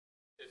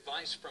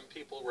advice from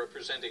people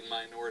representing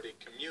minority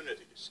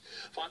communities.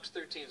 Fox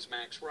 13's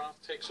Max Roth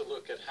takes a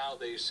look at how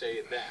they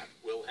say that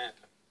will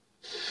happen.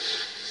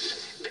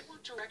 They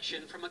want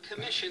direction from a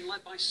commission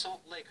led by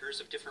Salt Lakers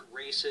of different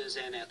races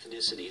and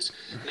ethnicities.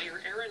 Mayor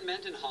Aaron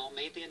Mendenhall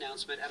made the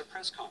announcement at a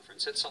press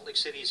conference at Salt Lake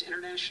City's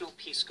International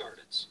Peace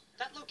Gardens.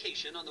 That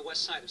location on the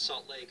west side of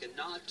Salt Lake, a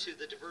nod to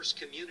the diverse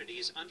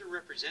communities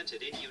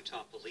underrepresented in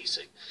Utah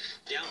policing.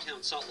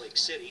 Downtown Salt Lake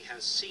City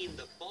has seen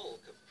the bulk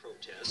of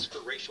protests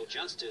for racial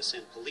justice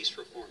and police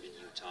reform in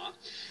Utah.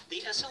 The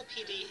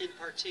SLPD in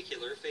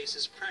particular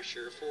faces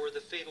pressure for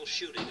the fatal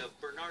shooting of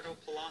Bernardo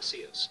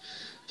Palacios.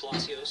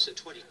 Palacios, a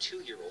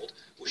 22-year-old,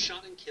 was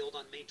shot and killed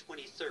on May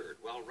 23rd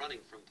while running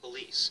from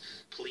police.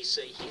 Police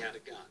say he had a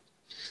gun.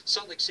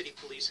 Salt Lake City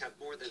Police have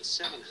more than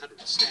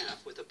 700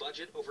 staff with a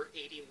budget over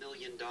 $80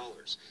 million,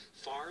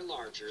 far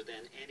larger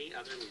than any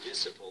other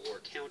municipal or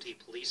county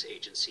police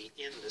agency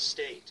in the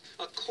state.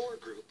 A core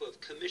group of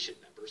commission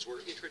members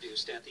were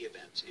introduced at the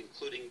event,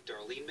 including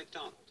Darlene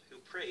McDonald, who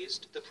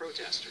praised the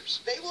protesters.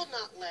 They will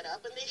not let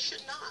up, and they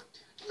should not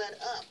let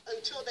up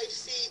until they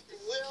see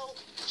real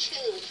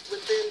change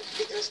within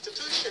the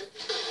institution.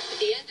 At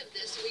the end of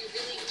this, we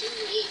really do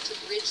need to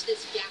bridge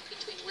this gap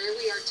between where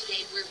we are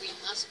today and where we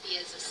must be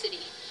as a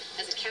city,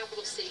 as a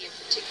capital city in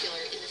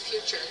particular, in the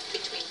future,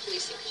 between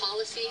policing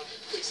policy,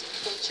 policing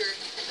culture,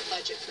 and the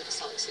budget for the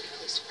Salt Lake City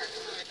Police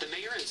Department. The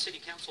mayor and city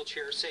council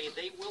chair say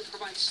they will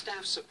provide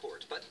staff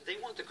support, but they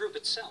want the group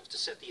itself to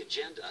set the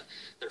agenda.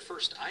 Their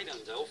first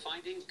item, though,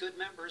 finding good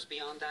members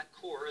beyond that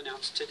core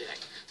announced today.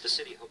 The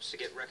city hopes to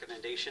get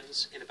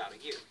recommendations in about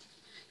a year.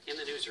 In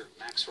the newsroom,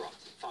 Max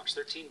Roth, Fox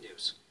 13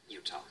 News,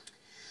 Utah.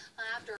 After